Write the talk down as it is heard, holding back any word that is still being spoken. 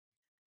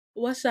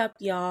What's up,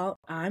 y'all?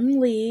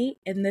 I'm Lee,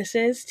 and this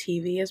is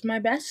TV is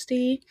My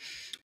Bestie.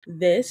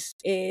 This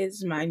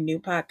is my new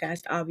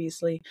podcast,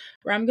 obviously,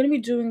 where I'm going to be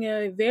doing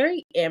a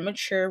very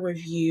amateur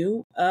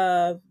review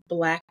of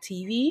Black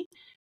TV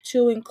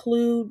to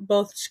include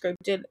both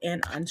scripted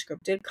and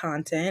unscripted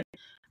content.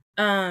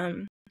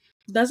 Um,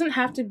 doesn't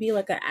have to be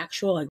like an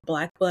actual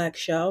black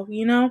show,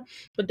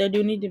 but there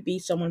do need to be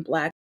someone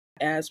black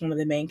as one of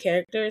the main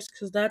characters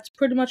because that's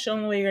pretty much the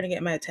only way you're going to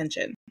get my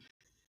attention.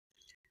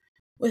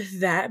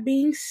 With that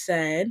being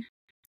said,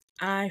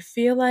 I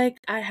feel like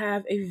I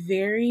have a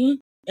very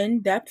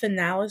in-depth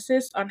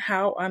analysis on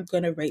how I'm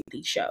going to rate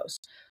these shows.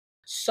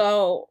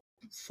 So,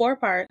 4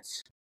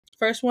 parts.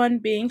 First one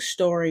being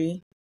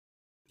story.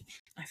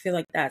 I feel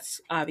like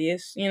that's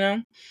obvious.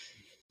 Second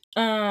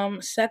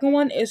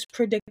one is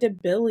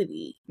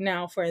predictability.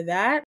 Now, for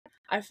that,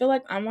 I feel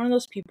like I'm one of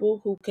those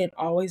people who can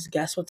always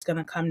guess what's going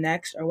to come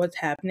next or what's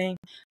happening.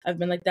 I've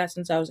been like that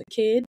since I was a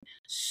kid.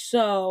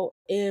 So,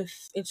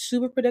 if it's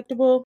super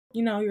predictable,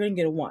 you're going to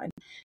get a 1.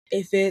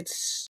 If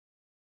it's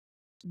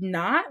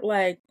not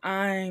like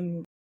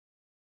I'm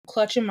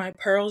clutching my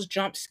pearls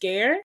jump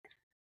scare,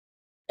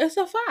 it's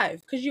a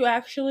 5 because you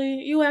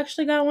actually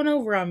got one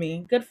over on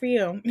me. Good for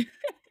you.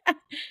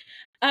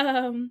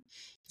 um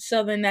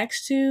so the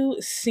next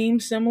two seem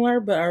similar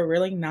but are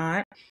really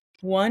not.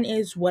 One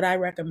is what I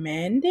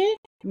recommend it,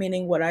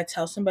 meaning what I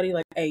tell somebody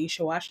like, hey, you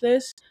should watch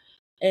this.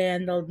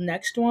 And the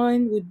next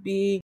one would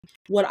be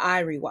what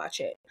I rewatch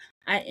it.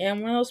 I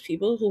am one of those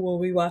people who will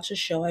rewatch a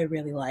show I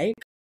really like.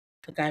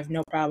 Like, I have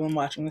no problem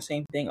watching the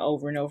same thing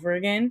over and over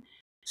again.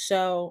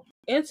 So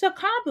it's a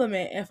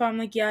compliment if I'm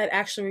like, yeah, I'd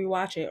actually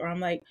rewatch it. Or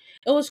I'm like,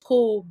 it was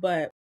cool,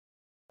 but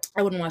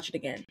I wouldn't watch it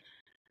again.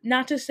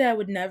 Not to say I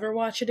would never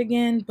watch it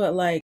again, but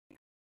like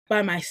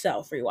by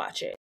myself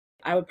rewatch it.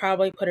 I would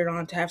probably put it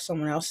on to have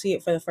someone else see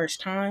it for the first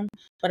time.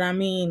 But I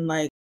mean,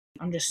 like,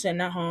 I'm just sitting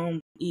at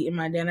home eating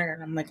my dinner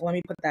and I'm like, let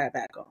me put that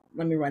back on.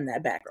 Let me run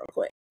that back real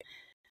quick.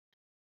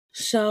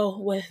 So,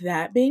 with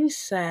that being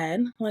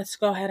said, let's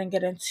go ahead and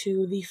get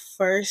into the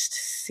first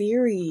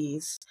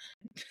series.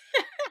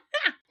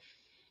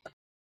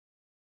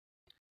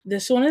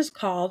 This one is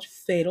called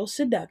Fatal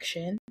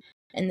Seduction,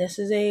 and this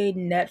is a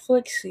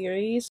Netflix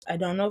series. I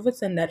don't know if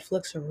it's a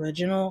Netflix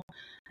original.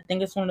 I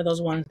think it's one of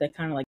those ones that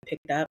kind of like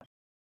picked up.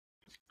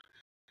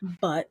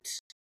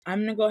 But I'm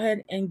going to go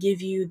ahead and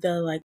give you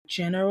the like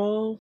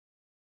general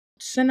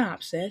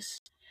synopsis.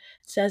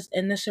 It says,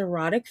 in this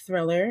erotic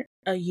thriller,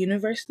 a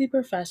university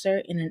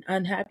professor in an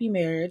unhappy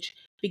marriage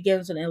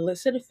begins an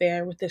illicit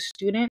affair with a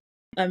student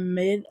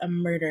amid a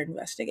murder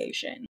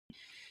investigation.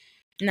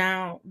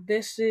 Now,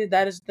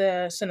 that is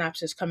the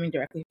synopsis coming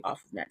directly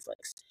off of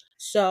Netflix.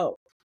 So,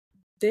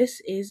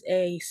 this is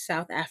a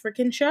South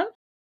African show.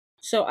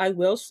 So I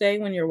will say,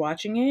 when you're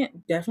watching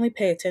it, definitely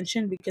pay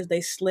attention because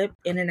they slip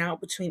in and out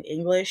between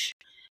English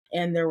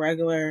and their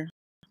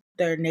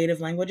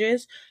native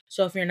languages.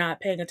 So if you're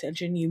not paying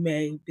attention, you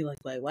may be like,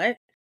 wait, what?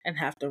 And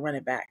have to run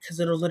it back because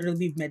it'll literally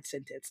be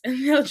mid-sentence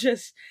and they'll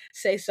just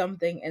say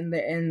something in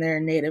their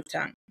native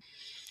tongue.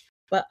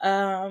 But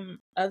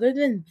other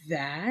than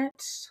that,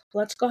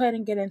 let's go ahead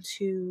and get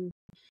into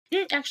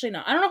actually,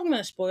 no, I don't know if I'm going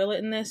to spoil it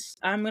in this.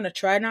 I'm going to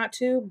try not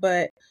to,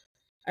 but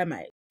I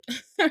might.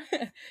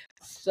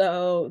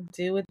 So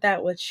do with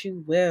that what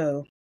you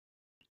will.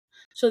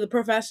 So the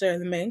professor,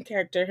 the main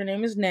character, her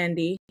name is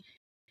Nandi.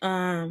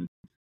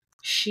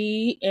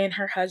 She and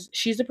her husband,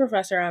 she's a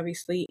professor,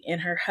 obviously,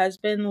 and her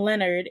husband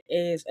Leonard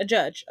is a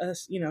judge,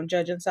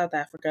 judge in South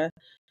Africa.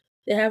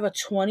 They have a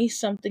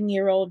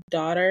 20-something-year-old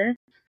daughter.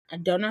 I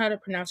don't know how to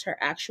pronounce her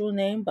actual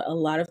name, but a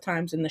lot of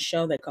times in the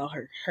show they call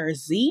her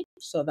Z,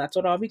 so that's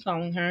what I'll be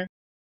calling her.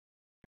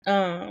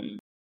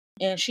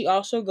 And she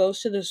also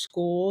goes to the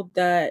school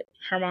that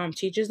her mom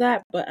teaches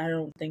at, but I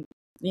don't think,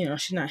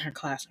 she's not in her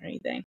class or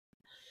anything.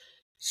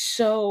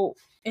 So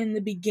in the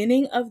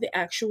beginning of the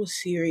actual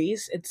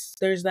series,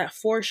 there's that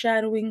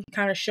foreshadowing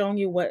kind of showing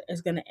you what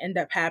is going to end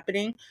up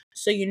happening.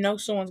 So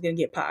someone's going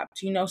to get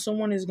popped.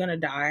 Someone is going to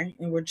die,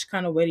 and we're just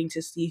kind of waiting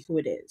to see who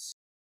it is.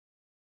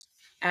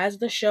 As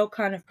the show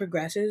kind of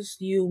progresses,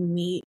 you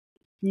meet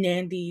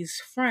Nandi's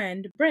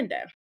friend,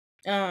 Brenda.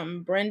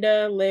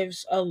 Brenda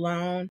lives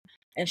alone,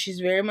 and she's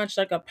very much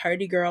like a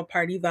party girl,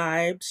 party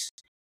vibes.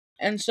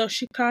 And so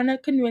she kind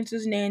of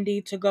convinces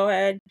Nandi to go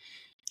ahead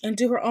and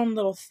do her own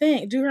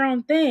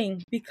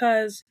thing,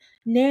 because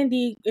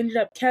Nandi ended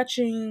up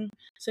catching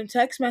some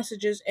text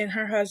messages in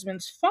her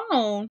husband's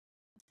phone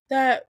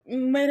that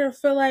made her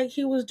feel like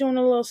he was doing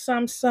a little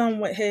some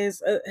with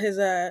his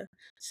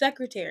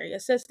secretary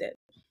assistant.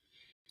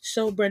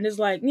 So Brenda's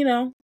like,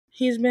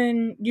 you've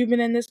been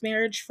in this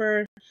marriage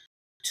for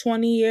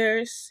 20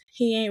 years.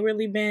 He ain't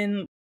really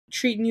been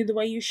treating you the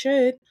way you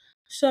should.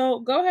 So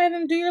go ahead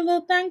and do your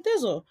little thing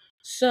thizzle.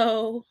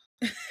 So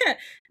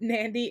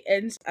Nandi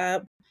ends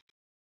up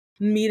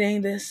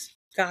meeting this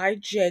guy,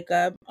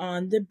 Jacob,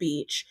 on the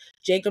beach.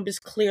 Jacob is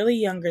clearly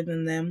younger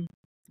than them.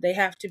 They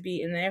have to be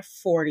in their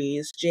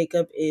 40s.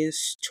 Jacob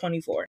is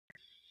 24.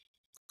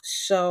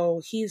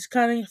 So he's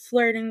kind of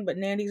flirting, but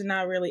Nandi's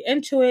not really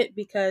into it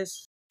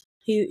because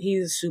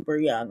he's super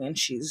young and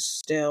she's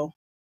still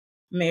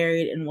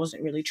married and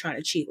wasn't really trying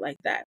to cheat like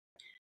that.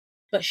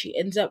 But she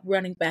ends up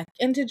running back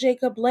into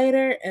Jacob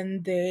later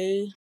and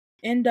they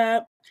end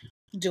up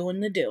doing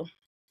the do.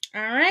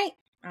 All right?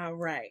 All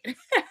right.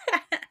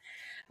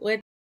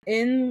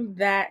 Within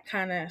that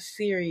kind of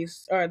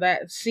series or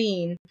that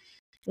scene,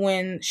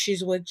 when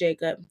she's with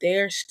Jacob,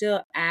 they're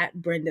still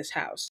at Brenda's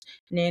house.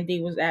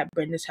 Nandy was at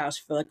Brenda's house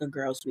for like a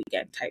girls'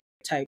 weekend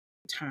type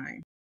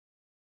time.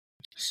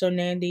 So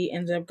Nandy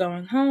ends up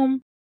going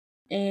home,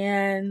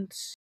 and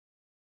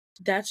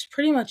that's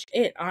pretty much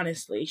it.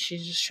 Honestly,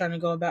 she's just trying to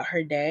go about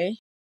her day,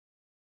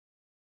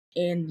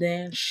 and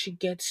then she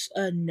gets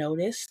a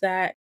notice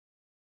that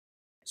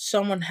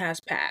someone has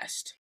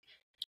passed.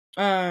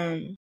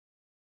 Um,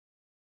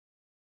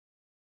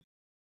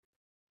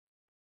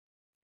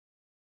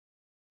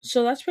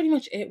 so that's pretty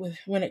much it with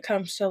when it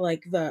comes to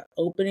like the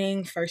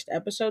opening first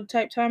episode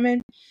type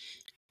timing.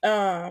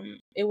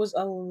 It was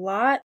a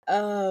lot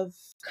of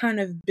kind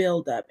of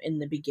build up in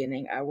the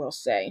beginning, I will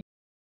say.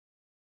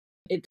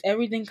 It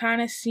everything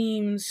kind of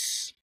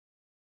seems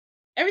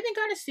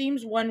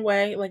one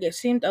way. Like it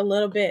seemed a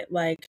little bit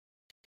like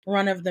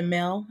run of the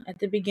mill at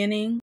the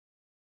beginning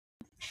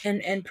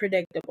and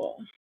predictable.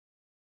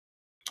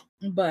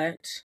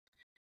 But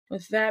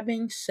with that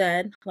being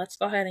said, let's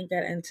go ahead and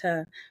get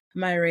into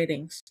my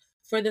ratings.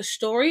 For the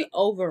story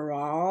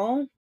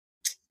overall,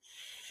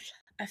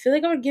 I feel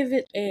like I would give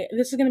it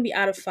this is going to be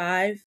out of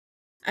 5.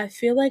 I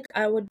feel like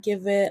I would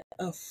give it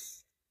a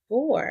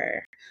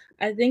 4.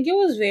 I think it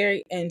was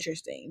very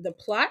interesting. The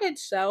plot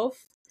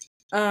itself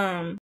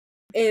um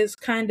is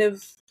kind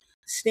of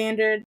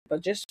standard,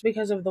 but just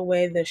because of the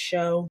way the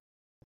show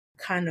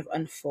kind of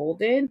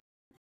unfolded,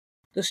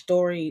 the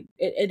story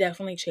it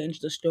definitely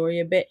changed the story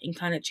a bit and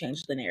kind of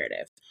changed the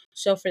narrative.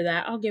 So for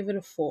that, I'll give it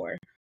a 4.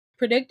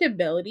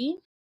 Predictability,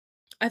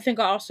 I think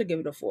I'll also give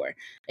it a 4.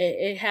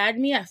 It had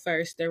me at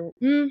first.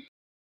 I'm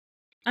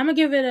gonna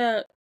give it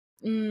a.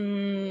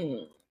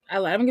 I'm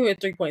gonna give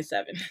it a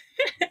 3.7.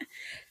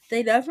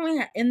 They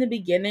definitely in the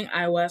beginning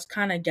I was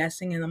kind of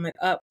guessing and I'm like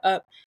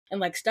up and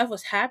like stuff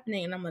was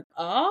happening and I'm like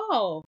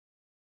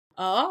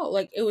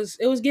like it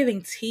was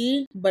giving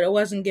tea but it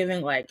wasn't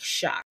giving like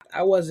shock.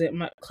 I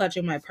wasn't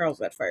clutching my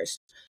pearls at first.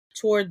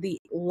 Toward the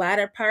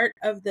latter part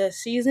of the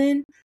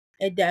season,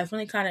 it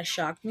definitely kind of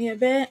shocked me a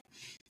bit,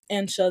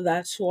 and so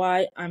that's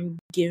why I'm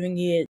giving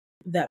it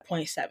that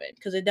 0.7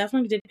 because it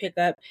definitely did pick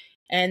up,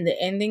 and the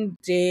ending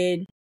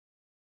did.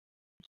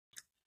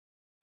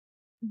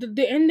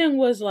 The ending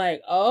was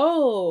like,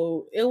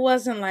 oh, it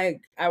wasn't like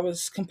I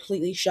was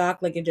completely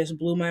shocked, like it just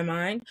blew my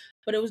mind,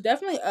 but it was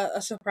definitely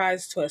a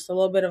surprise twist, a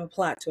little bit of a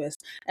plot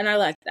twist, and I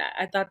liked that.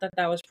 I thought that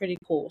that was pretty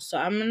cool, so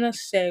I'm gonna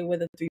stay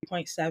with a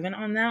 3.7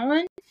 on that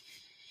one.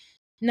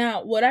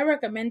 Now, would I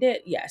recommend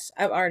it? Yes,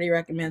 I've already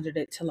recommended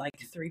it to like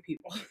 3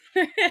 people.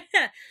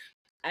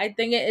 I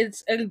think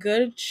it's a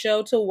good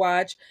show to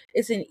watch.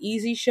 It's an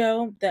easy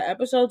show. The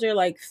episodes are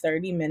like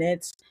 30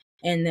 minutes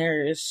and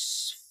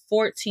there's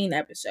 14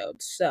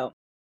 episodes. So,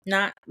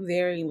 not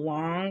very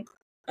long.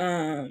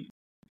 Um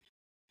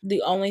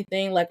the only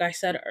thing like I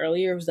said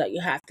earlier was that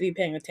you have to be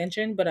paying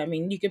attention, but I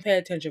mean, you can pay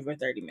attention for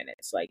 30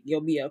 minutes. Like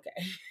you'll be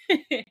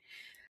okay.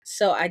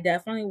 So, I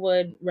definitely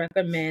would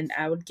recommend.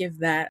 I would give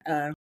that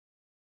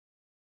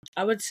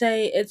I would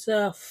say it's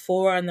a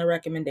 4 on the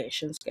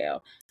recommendation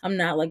scale. I'm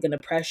not like gonna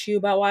press you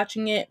about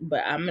watching it,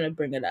 but I'm gonna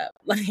bring it up.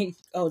 Like,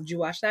 oh, did you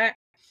watch that?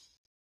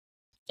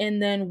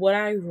 And then would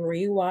I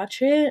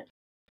rewatch it?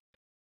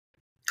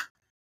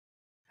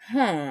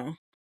 Huh.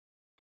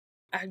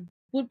 I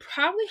would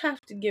probably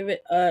have to give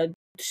it a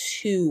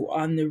 2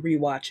 on the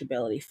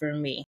rewatchability for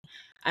me.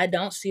 I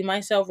don't see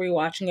myself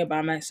rewatching it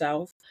by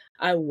myself.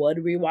 I would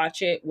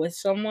rewatch it with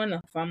someone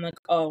if I'm like,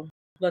 oh,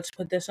 let's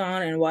put this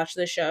on and watch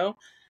the show.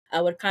 I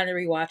would kind of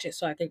rewatch it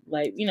so I could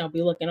like,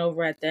 be looking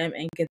over at them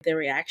and get their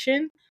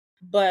reaction.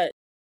 But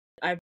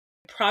I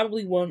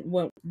probably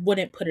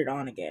wouldn't put it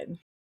on again.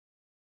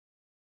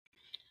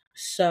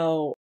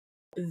 So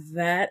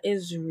that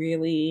is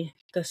really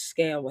the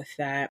scale with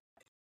that.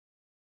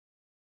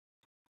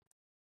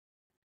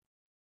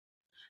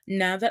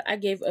 Now that I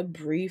gave a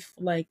brief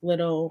like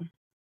little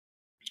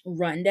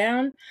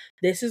rundown,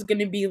 this is going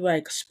to be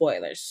like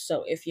spoilers.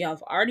 So if y'all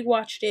have already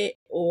watched it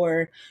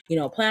or,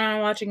 plan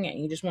on watching it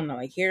and you just want to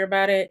like hear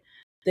about it,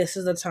 this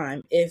is the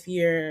time. If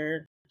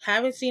you're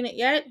haven't seen it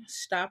yet,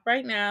 stop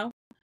right now,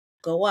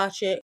 go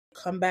watch it,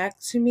 come back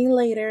to me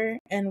later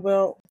and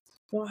we'll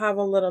have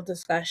a little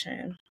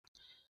discussion.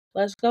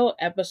 Let's go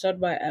episode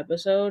by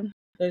episode.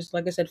 There's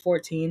like I said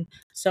 14.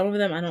 Some of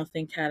them I don't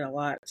think had a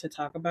lot to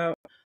talk about.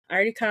 I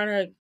already kind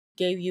of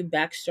gave you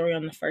backstory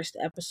on the first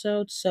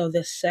episode. So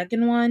the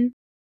second one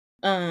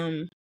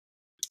um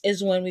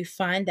is when we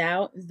find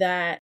out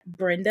that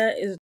Brenda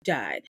is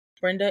died.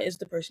 Brenda is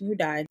the person who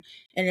died,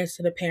 and it's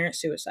an apparent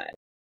suicide.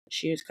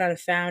 She was kind of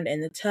found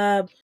in the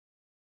tub,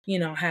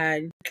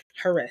 had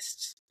her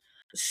wrists.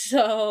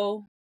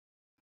 So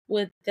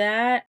with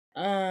that,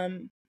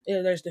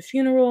 there's the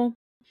funeral,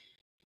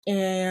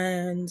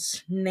 and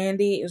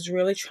Nandy is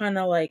really trying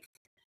to like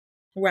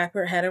wrap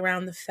her head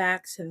around the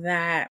fact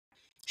that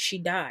she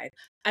died.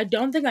 I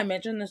don't think I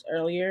mentioned this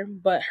earlier,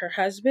 but her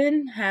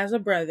husband has a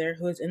brother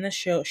who is in the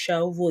show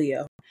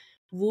Vuyo.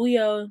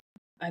 Vuyo,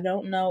 I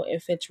don't know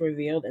if it's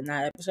revealed in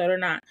that episode or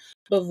not,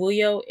 but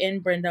Vuyo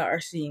and Brenda are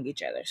seeing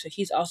each other. So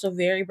he's also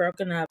very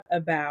broken up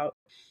about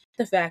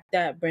the fact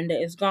that Brenda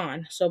is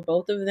gone. So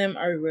both of them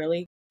are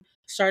really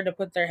starting to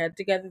put their head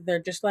together. They're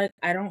just like,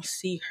 I don't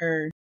see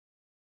her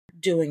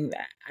doing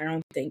that. I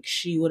don't think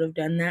she would have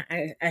done that.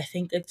 I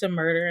think it's a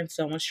murder and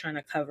someone's trying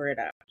to cover it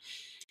up.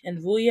 And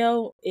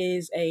Vuyo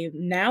is a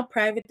now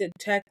private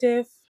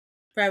detective,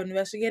 private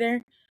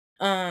investigator,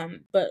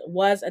 but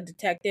was a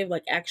detective,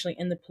 like actually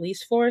in the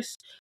police force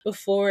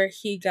before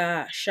he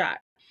got shot.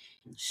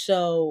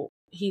 So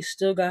he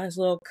still got his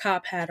little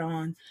cop hat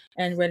on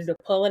and ready to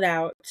pull it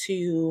out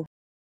to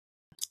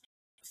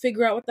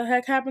figure out what the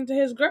heck happened to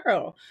his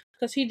girl.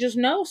 Because he just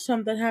knows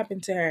something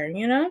happened to her,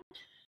 you know?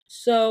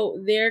 So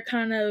they're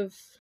kind of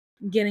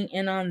getting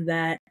in on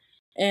that.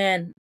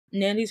 And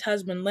Nandy's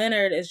husband,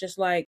 Leonard, is just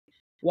like,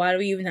 why do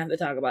we even have to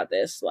talk about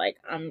this? Like,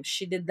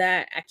 she did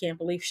that. I can't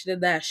believe she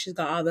did that. She's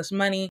got all this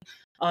money,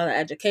 all the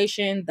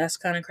education. That's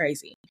kind of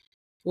crazy.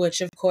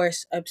 Which, of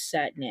course,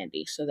 upset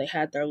Nandy. So they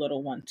had their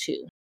little one,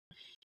 too.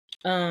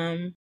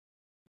 In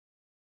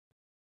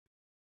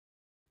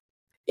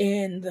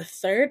the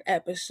third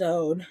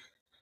episode,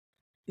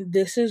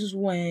 this is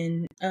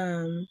when,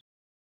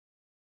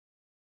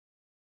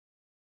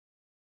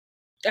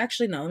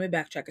 actually, no, let me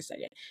backtrack a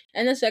second.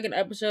 In the second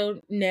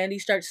episode, Nandy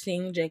starts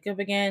seeing Jacob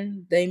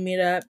again. They meet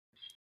up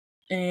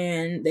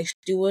and they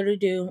do what they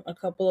do a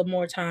couple of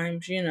more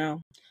times, you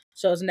know.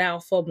 So it's now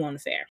a full blown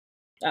affair.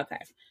 Okay.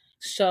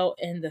 So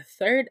in the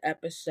third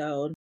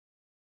episode,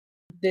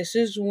 this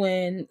is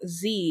when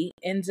Z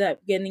ends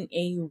up getting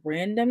a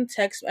random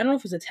text. I don't know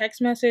if it's a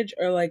text message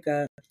or like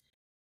a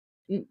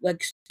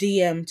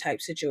DM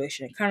type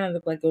situation. It kind of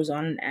looked like it was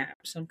on an app,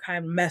 some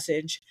kind of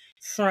message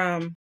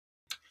from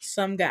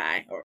some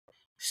guy or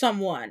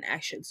someone, I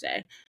should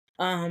say,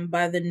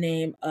 by the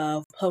name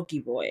of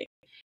Pokeboy.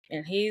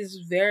 And he's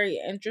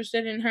very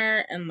interested in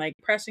her and like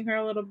pressing her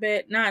a little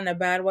bit, not in a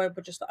bad way,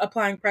 but just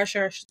applying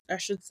pressure, I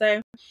should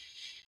say.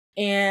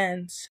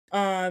 And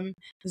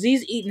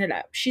Z's eating it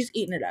up. She's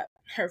eating it up.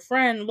 Her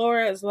friend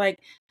Laura is like,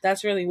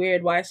 that's really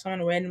weird. Why is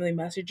someone randomly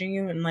messaging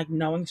you and like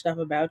knowing stuff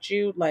about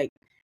you? Like,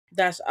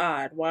 that's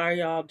odd. Why are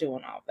y'all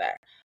doing all that?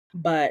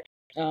 But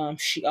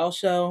she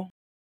also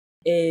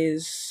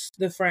is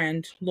the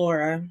friend,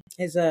 Laura,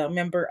 is a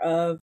member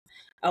of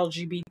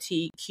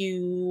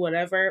LGBTQ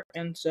whatever,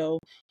 and so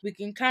we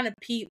can kind of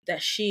peep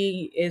that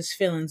she is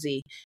feeling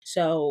Z.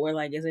 So we're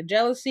like, is it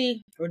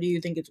jealousy or do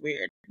you think it's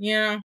weird? You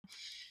know?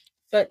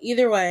 But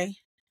either way,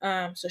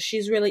 so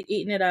she's really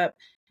eating it up,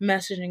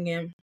 messaging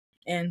him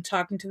and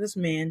talking to this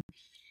man.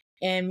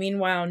 And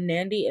meanwhile,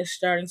 Nandy is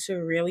starting to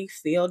really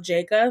feel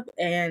Jacob,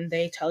 and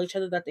they tell each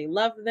other that they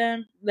love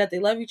them, that they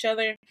love each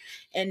other.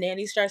 And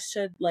Nandy starts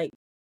to like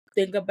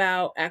think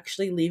about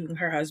actually leaving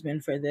her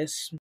husband for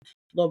this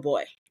little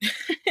boy.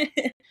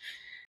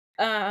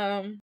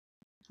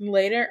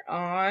 Later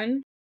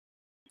on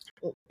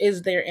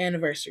is their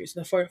anniversary.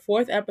 So the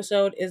fourth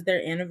episode is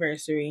their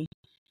anniversary.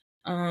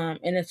 And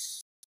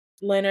it's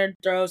Leonard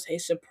throws a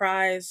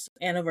surprise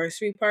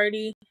anniversary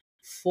party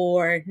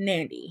for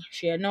Nandy.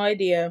 She had no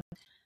idea.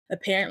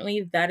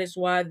 Apparently, that is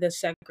why the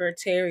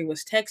secretary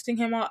was texting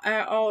him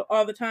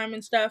all the time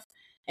and stuff.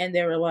 And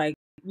they were like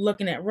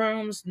looking at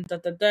rooms and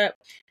It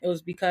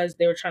was because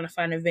they were trying to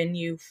find a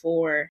venue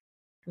for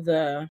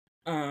the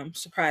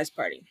surprise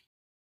party.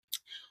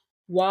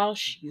 While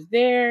she's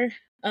there,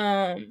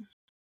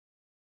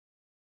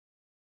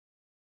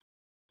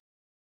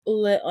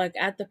 like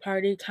at the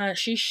party, kind of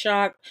she's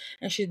shocked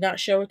and she's not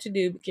sure what to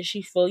do because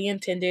she fully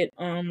intended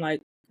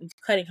like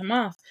cutting him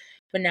off,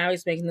 but now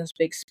he's making this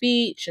big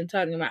speech and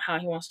talking about how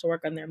he wants to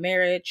work on their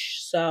marriage.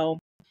 So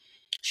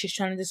she's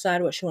trying to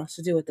decide what she wants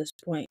to do at this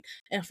point.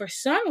 And for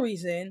some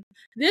reason,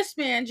 this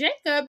man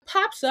Jacob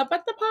pops up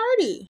at the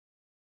party.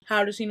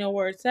 How does he know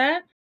where it's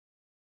at?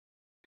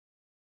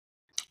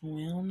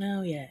 We don't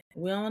know yet.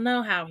 We don't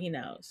know how he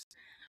knows,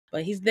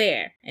 but he's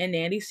there, and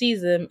Nandy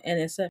sees him, and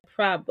it's a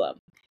problem.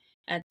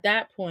 At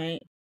that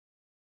point,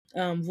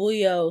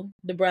 Vuyo,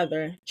 the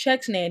brother,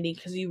 checks Nandy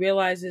because he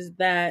realizes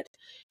that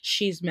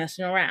she's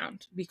messing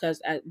around.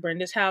 Because at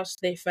Brenda's house,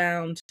 they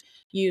found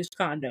used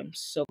condoms,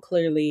 so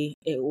clearly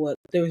there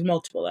was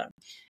multiple of them,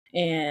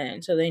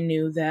 and so they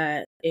knew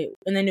that and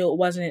they knew it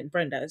wasn't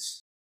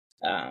Brenda's.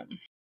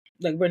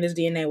 Like Brenda's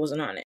DNA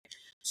wasn't on it,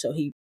 so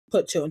he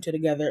put two and two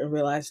together and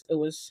realized it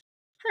was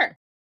her.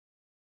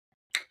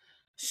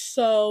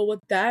 So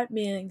with that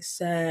being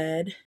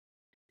said,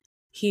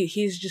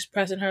 he's just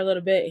pressing her a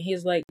little bit. And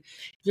he's like,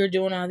 "You're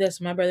doing all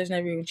this. My brother's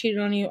never even cheated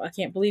on you. I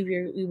can't believe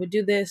you would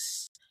do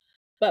this."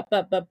 But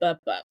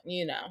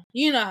you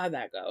know how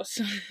that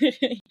goes.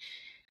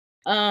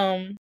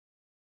 um,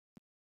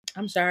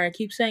 I'm sorry. I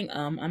keep saying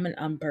I'm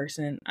an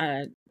person.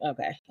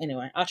 Okay.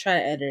 Anyway, I'll try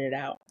to edit it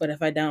out. But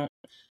if I don't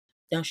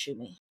shoot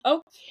me.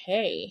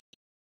 Okay.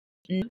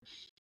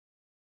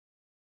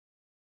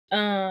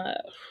 Uh,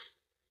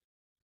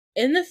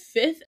 In the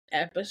 5th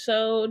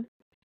episode,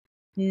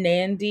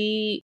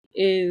 Nandy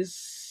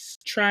is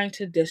trying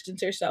to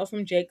distance herself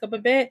from Jacob a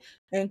bit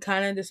and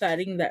kind of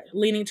deciding that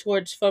leaning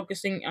towards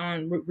focusing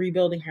on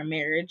rebuilding her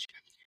marriage,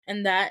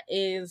 and that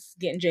is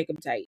getting Jacob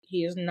tight.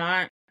 He's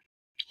not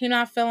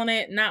feeling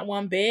it, not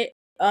one bit.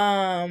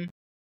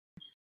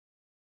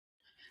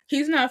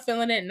 He's not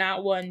feeling it,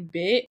 not one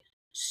bit.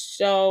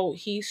 So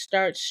he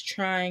starts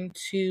trying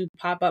to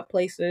pop up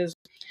places.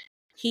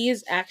 He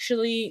is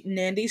actually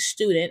Nandy's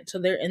student, so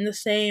they're in the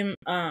same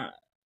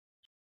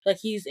like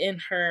he's in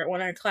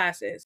one of her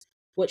classes,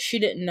 which she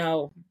didn't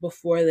know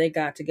before they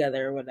got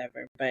together or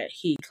whatever, but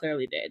he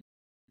clearly did.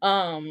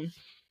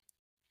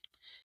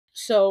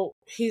 So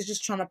he's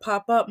just trying to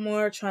pop up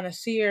more, trying to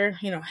see her,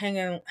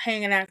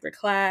 hanging after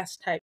class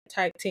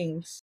type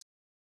things.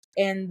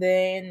 And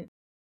then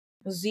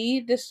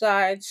Z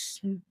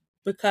decides,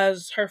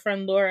 because her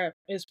friend Laura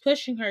is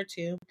pushing her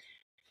to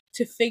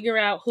figure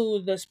out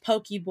who this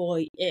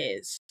Pokeboy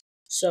is.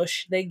 So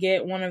they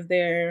get one of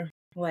their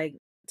like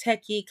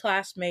techie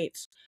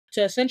classmates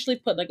to essentially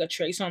put like a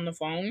trace on the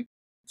phone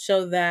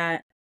so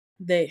that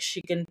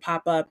she can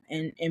pop up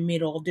and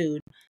meet old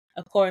dude.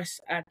 Of course,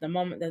 at the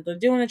moment that they're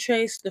doing the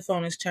trace, the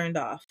phone is turned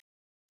off.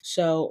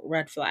 So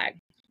red flag,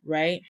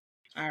 right?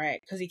 All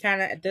right, because he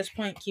kind of at this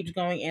point keeps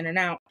going in and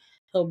out.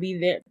 He'll be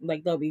there,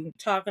 like they'll be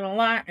talking a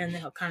lot, and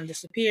then he'll kind of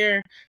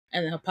disappear,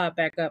 and then he'll pop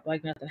back up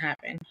like nothing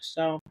happened.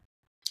 So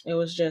it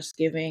was just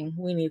giving,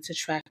 we need to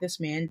track this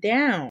man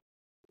down.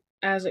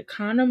 As it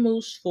kind of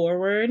moves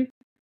forward,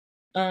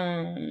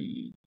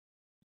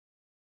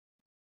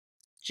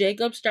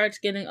 Jacob starts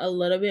getting a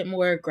little bit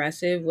more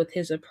aggressive with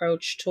his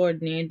approach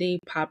toward Nandy,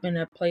 popping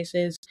up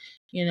places.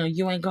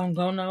 You ain't gonna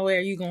go nowhere.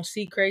 You gonna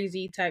see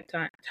crazy type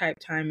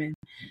timing.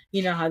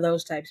 You know how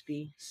those types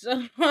be.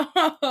 So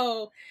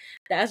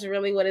that's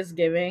really what it's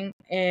giving.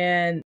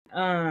 And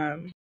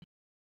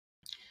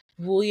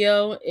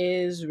Julio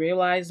is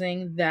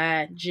realizing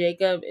that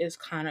Jacob is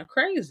kind of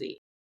crazy.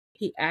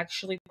 He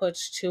actually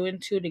puts two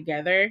and two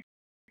together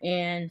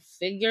and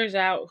figures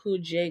out who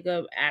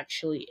Jacob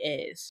actually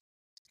is.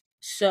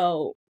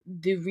 So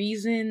the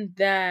reason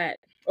that,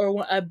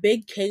 or a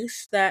big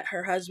case that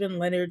her husband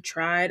Leonard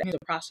tried as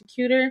a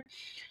prosecutor,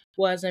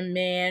 was a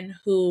man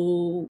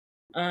who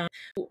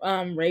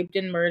raped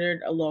and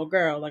murdered a little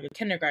girl, like a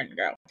kindergarten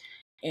girl.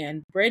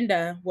 And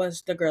Brenda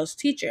was the girl's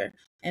teacher.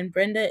 And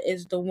Brenda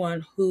is the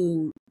one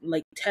who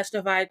like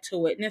testified to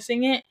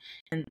witnessing it.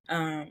 And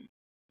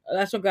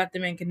that's what got the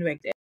man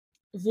convicted.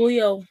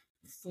 Julio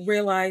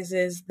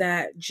realizes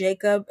that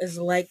Jacob is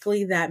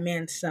likely that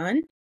man's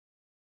son.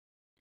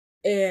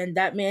 And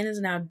that man is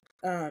now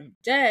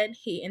dead.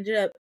 He ended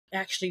up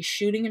actually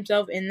shooting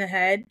himself in the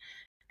head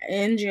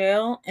in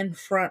jail in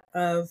front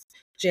of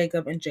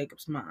Jacob and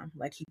Jacob's mom.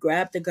 Like he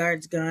grabbed the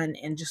guard's gun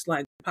and just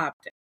like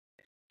popped it.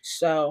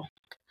 So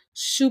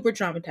super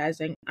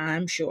traumatizing,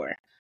 I'm sure,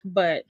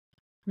 but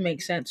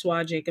makes sense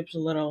why Jacob's a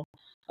little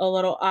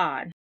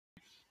odd.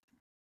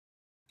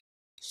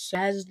 So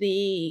as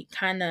the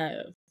kind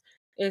of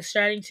is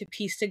starting to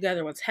piece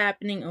together what's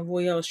happening,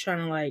 Avoyo is trying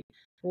to like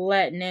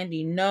let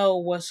Nandy know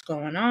what's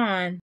going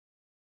on.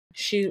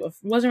 She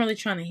wasn't really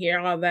trying to hear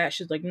all that.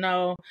 She's like,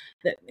 no,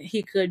 that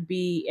he could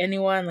be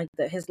anyone, like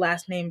that his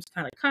last name's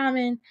kind of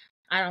common.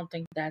 I don't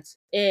think that's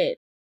it.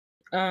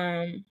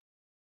 And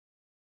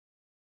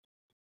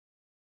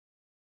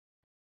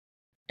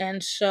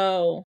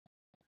so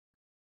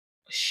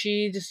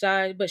she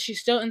decides, but she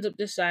still ends up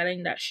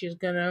deciding that she's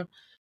gonna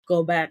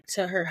go back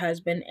to her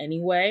husband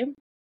anyway.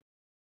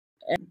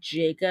 And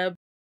Jacob,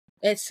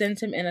 it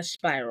sends him in a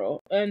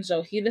spiral. And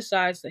so he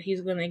decides that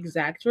he's gonna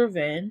exact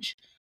revenge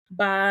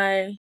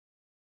by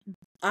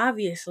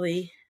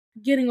obviously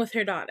getting with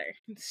her daughter.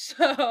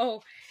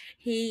 So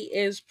he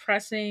is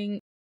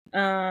pressing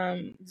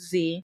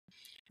Z.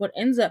 What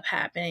ends up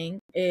happening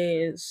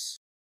is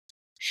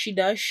she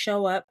does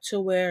show up to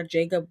where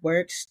Jacob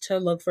works to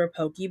look for a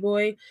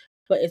Pokeboy,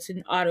 but it's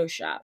an auto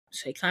shop.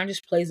 So he kind of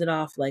just plays it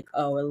off like,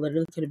 oh, it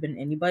literally could have been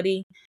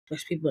anybody.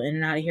 There's people in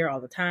and out of here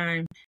all the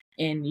time.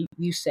 And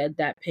you said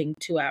that ping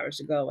 2 hours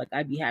ago, like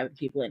I'd be having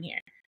people in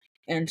here.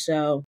 And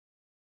so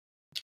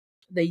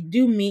they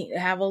do meet,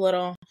 have a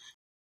little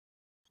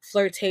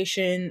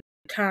flirtation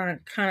kind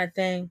of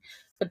thing,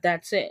 but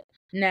that's it.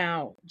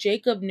 Now,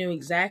 Jacob knew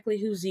exactly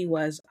who Z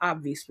was,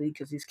 obviously,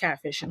 because he's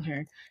catfishing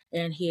her,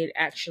 and he had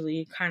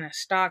actually kind of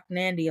stalked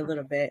Nandy a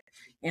little bit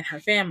and her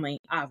family,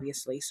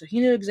 obviously. So he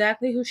knew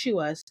exactly who she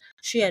was.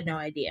 She had no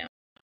idea.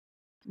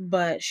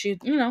 But she,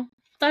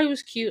 thought he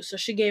was cute, so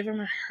she gave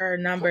him her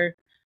number and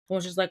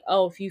was just like,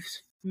 oh, if you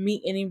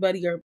meet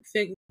anybody or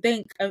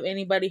think of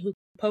anybody who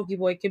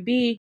Pokeboy could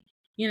be,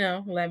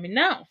 let me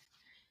know.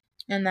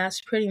 And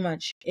that's pretty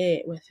much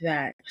it with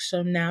that.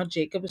 So now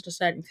Jacob is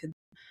deciding to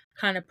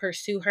kind of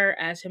pursue her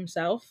as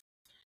himself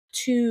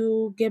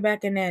to get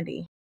back at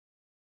Nandy.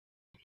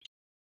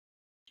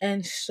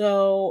 And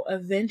so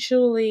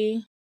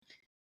eventually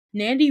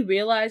Nandy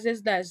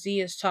realizes that Z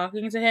is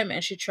talking to him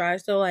and she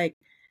tries to like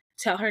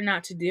tell her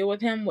not to deal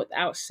with him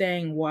without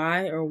saying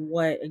why or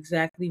what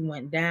exactly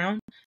went down.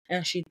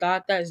 And she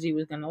thought that Z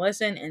was going to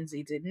listen, and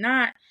Z did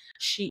not.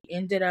 She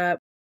ended up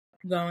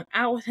going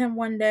out with him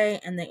one day,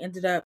 and they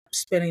ended up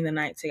spending the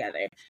night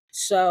together.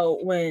 So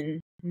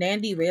when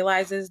Nandy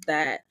realizes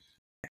that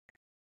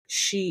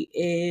she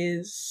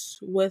is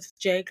with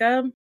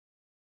Jacob,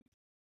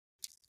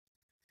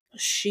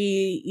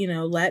 she,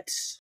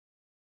 lets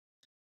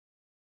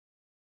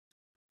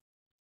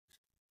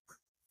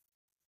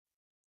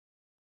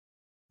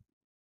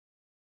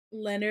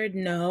Leonard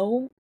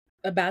know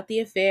about the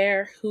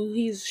affair,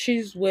 who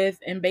she's with,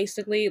 and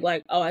basically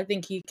like, oh, I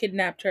think he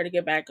kidnapped her to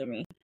get back at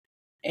me.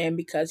 And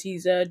because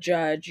he's a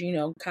judge,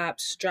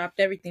 cops dropped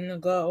everything to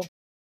go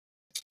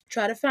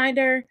try to find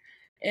her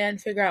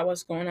and figure out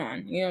what's going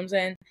on. You know what I'm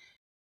saying?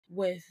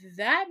 With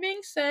that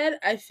being said,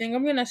 I think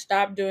I'm gonna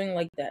stop doing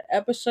like the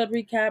episode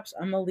recaps.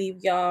 I'm gonna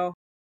leave y'all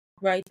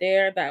right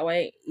there. That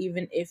way,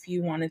 even if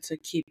you wanted to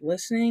keep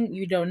listening,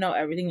 you don't know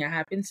everything that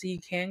happened, so you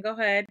can go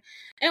ahead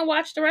and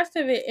watch the rest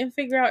of it and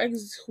figure out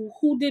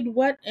who did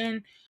what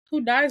and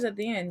who dies at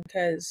the end.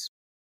 Because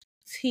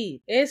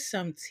tea is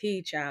some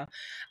tea, child.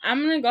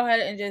 I'm gonna go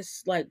ahead and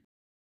just like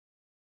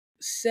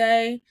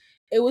say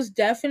it was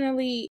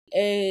definitely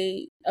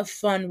a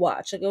fun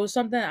watch. Like it was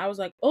something I was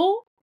like,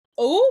 oh,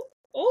 oh,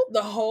 oh,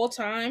 the whole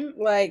time.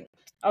 Like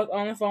I was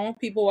on the phone with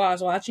people while I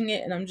was watching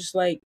it, and I'm just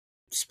like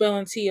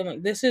spilling tea. I'm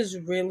like, this is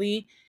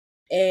really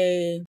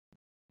a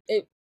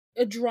a,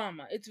 a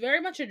drama. It's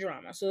very much a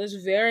drama. So there's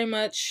very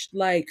much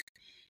like,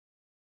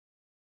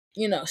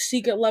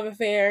 secret love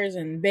affairs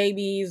and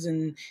babies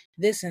and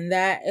this and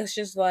that. It's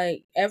just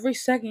like every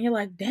second you're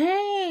like,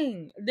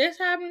 dang, this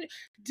happened.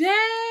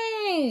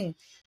 Dang.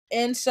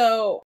 And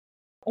so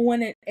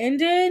when it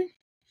ended,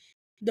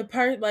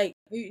 like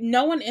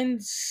no one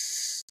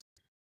ends,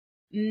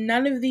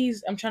 none of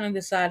these, I'm trying to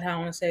decide how I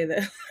want to say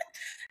this.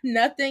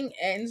 Nothing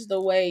ends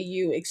the way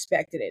you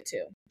expected it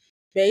to,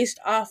 based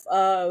off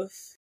of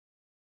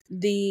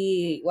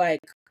the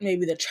like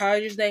maybe the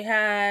charges they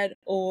had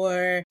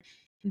or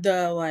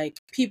the like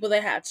people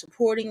they had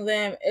supporting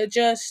them. It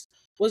just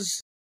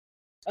was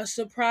a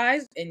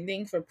surprise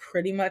ending for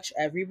pretty much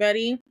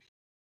everybody.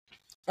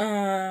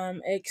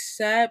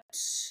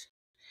 Except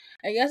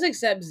I guess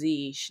except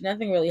Z.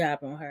 Nothing really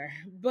happened with her.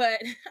 But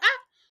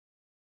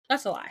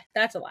that's a lie.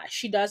 That's a lie.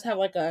 She does have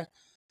like a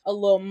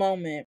little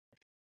moment,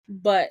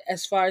 but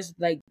as far as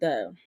like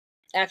the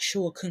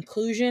actual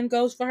conclusion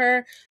goes for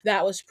her,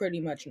 that was pretty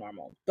much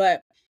normal.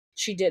 But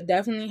she did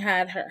definitely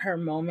had her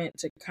moment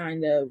to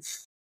kind of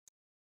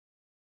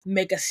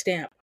make a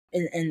stamp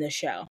in the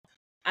show.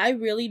 I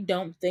really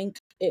don't think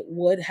it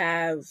would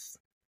have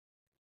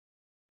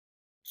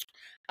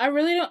I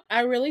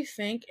really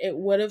think it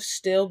would have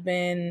still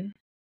been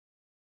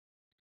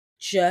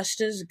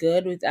just as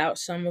good without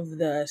some of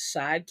the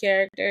side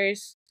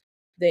characters.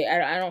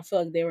 I don't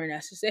feel like they were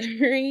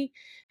necessary.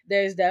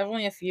 There's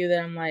definitely a few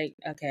that I'm like,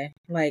 okay,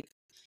 like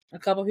a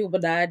couple people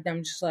died.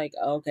 I'm just like,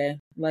 oh, okay,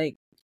 like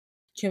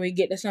can we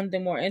get to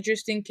something more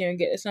interesting? Can we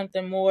get to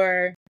something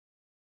more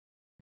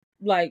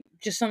like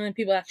just something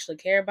people actually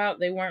care about?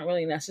 They weren't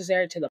really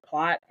necessary to the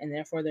plot, and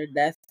therefore their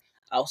death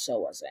also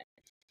wasn't.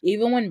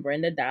 Even when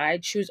Brenda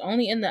died, she was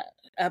only in the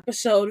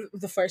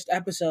first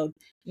episode.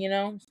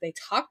 They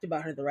talked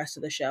about her the rest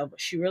of the show,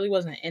 but she really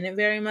wasn't in it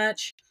very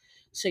much.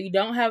 So you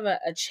don't have a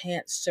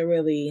chance to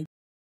really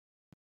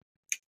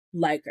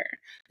like her.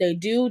 They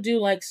do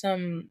like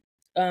some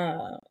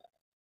uh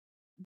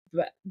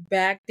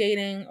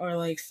backdating or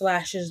like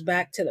flashes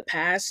back to the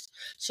past.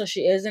 So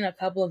she is in a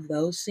couple of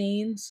those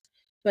scenes,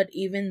 but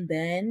even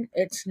then,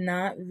 it's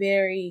not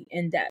very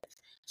in depth.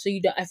 So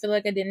I feel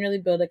like I didn't really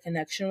build a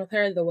connection with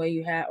her the way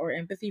you had, or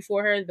empathy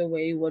for her the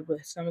way you would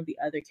with some of the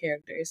other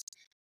characters.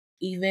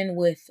 Even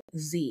with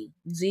Z.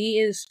 Z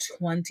is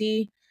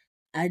 20.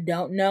 I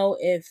don't know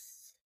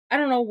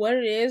what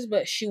it is,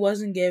 but she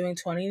wasn't giving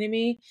 20 to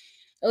me.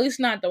 At least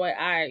not the way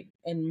I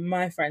and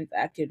my friends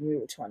acted when we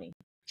were 20.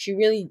 She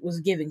really was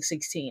giving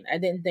 16. I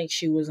didn't think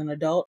she was an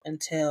adult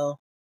until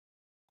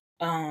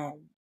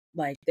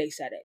like they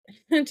said it.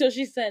 Until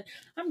she said,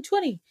 "I'm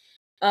 20."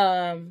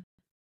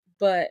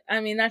 But I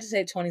mean, not to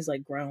say 20 is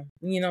like grown,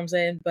 you know what I'm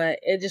saying? But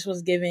it just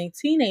was giving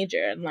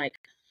teenager and like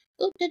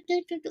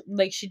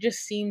like she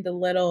just seemed a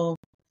little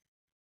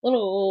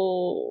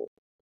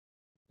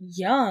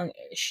young.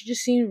 She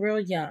just seemed real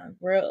young,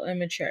 real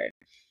immature.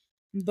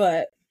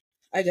 But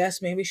I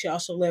guess maybe she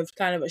also lived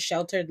kind of a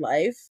sheltered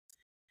life.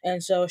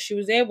 And so she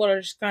was able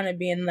to just kind of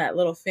be in that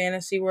little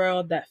fantasy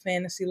world, that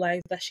fantasy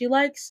life that she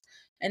likes,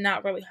 and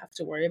not really have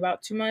to worry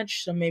about too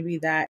much. So maybe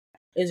that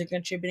is a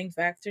contributing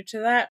factor to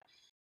that.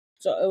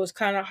 So it was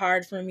kind of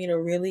hard for me to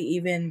really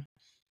even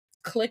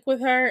click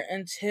with her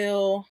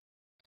until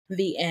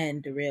the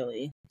end,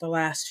 really, the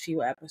last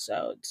few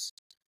episodes.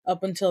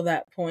 Up until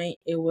that point,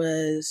 it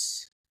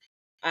was.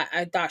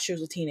 I thought she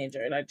was a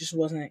teenager and I just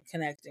wasn't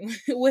connecting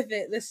with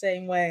it the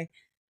same way.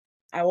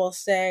 I will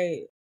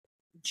say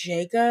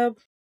Jacob,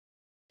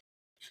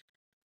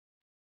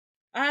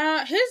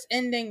 his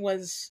ending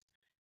was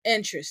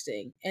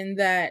interesting in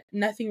that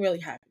nothing really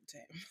happened to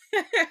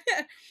him.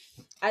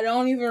 I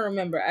don't even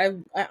remember. I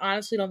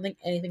honestly don't think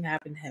anything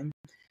happened to him.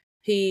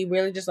 He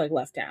really just like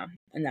left town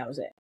and that was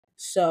it.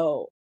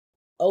 So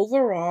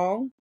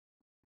overall,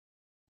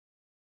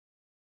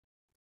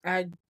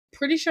 I'm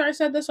pretty sure I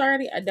said this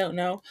already. I don't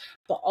know.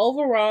 But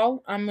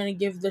overall, I'm going to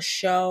give the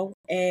show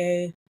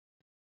a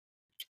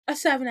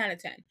 7 out of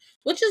 10,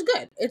 which is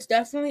good. It's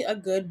definitely a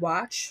good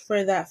watch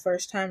for that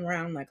first time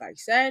around. Like I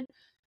said,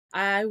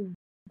 I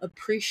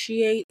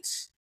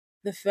appreciate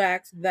the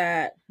fact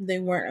that they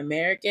weren't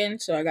American,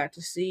 so I got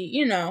to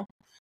see,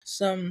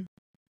 some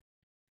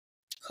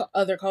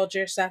other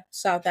culture,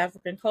 South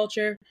African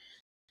culture.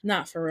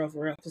 Not for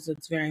real, because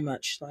it's very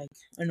much like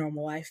a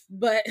normal life,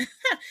 but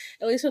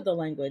at least with the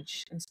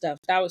language and stuff,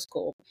 that was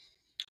cool.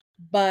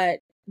 But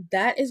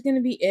that is going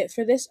to be it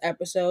for this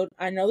episode.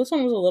 I know this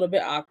one was a little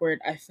bit awkward.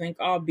 I think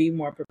I'll be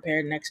more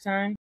prepared next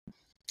time.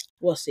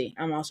 We'll see.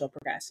 I'm also a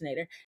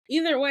procrastinator.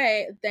 Either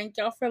way, thank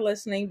y'all for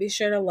listening. Be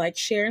sure to like,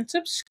 share, and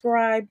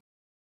subscribe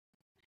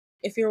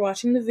if you're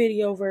watching the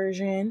video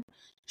version.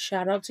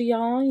 Shout out to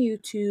y'all on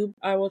YouTube.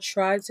 I will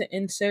try to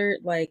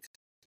insert like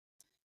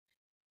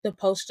the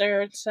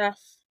poster and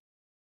stuff.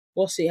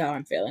 We'll see how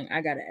I'm feeling.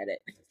 I gotta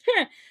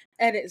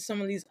edit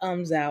some of these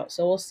out.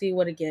 So we'll see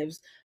what it gives.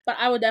 But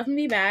I will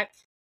definitely be back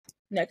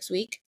next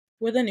week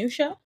with a new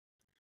show.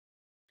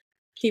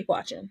 Keep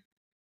watching.